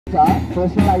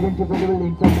personal identifiable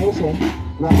information,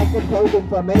 protected health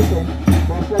information,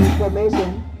 personal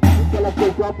information,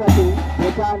 intellectual property,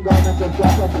 data and governmental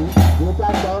property, data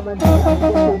and governmental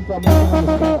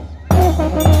information.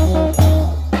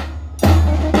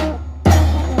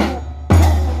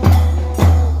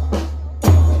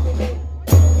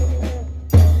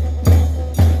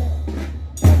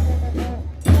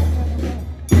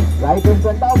 Right in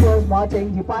front of us,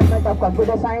 marching Department of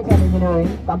Computer Science and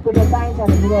Engineering. Computer Science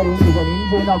and Engineering is an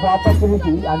engine of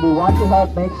opportunity, and we want to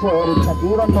help make sure it's an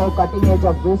even more cutting edge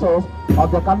of resource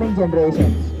of the coming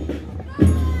generations.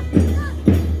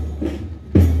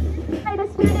 By the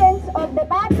students of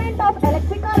Department of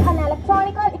Electrical and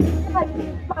Electronical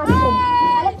Engineering.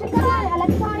 Electrical and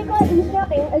Electronical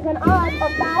Engineering is an art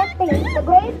of directing the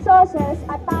great sources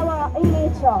of power in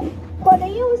nature for the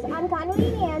use and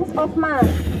convenience of man.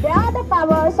 They are the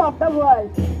powers of the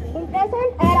world. In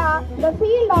present era, the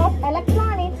field of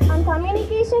electronics and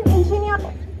communication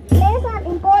engineering plays an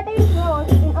important role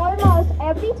in almost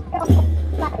every sphere of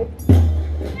life.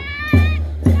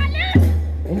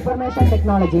 Information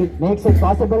technology makes it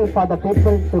possible for the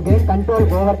people to gain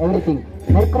control over everything.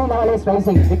 Mercury level is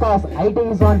rising because IT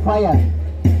is on fire.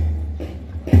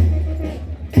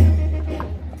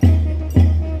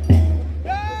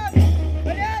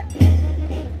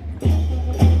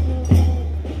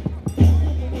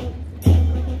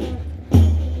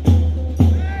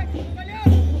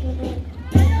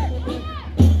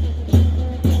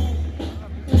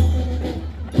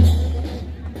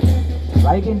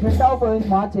 Right in front of us,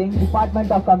 marching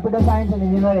Department of Computer Science and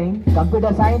Engineering.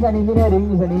 Computer Science and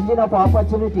Engineering is an engine of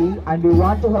opportunity, and we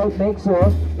want to help make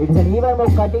sure it is an even more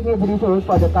cutting edge resource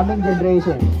for the coming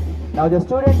generation. Now the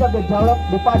students of the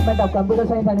Department of Computer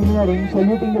Science and Engineering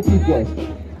saluting the chief guest.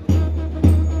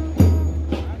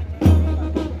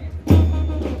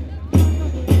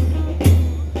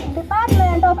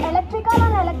 Department of Electrical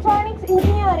and Electronics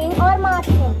Engineering or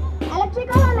marching.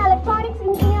 Electrical and Electronics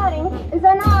Engineering is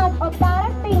an art of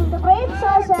directing the great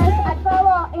sources at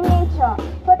power in nature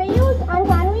for the use and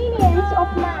convenience of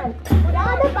man. They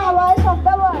are the powers of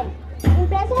the world. In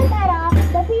present era,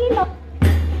 the field of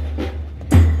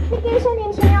application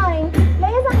engineering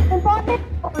plays an important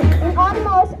role in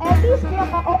almost every sphere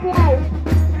of life.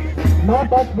 No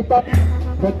tech without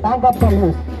they tank up the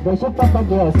loose, they shift up the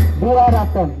gears, beware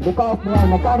of them because they are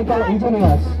mechanical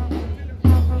engineers.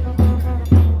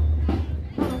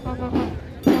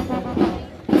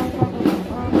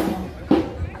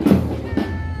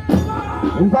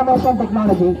 Information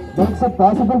technology makes it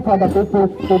possible for the people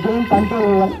to gain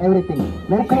control over everything.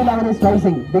 Mercury level is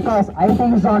rising because IT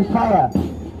is on fire.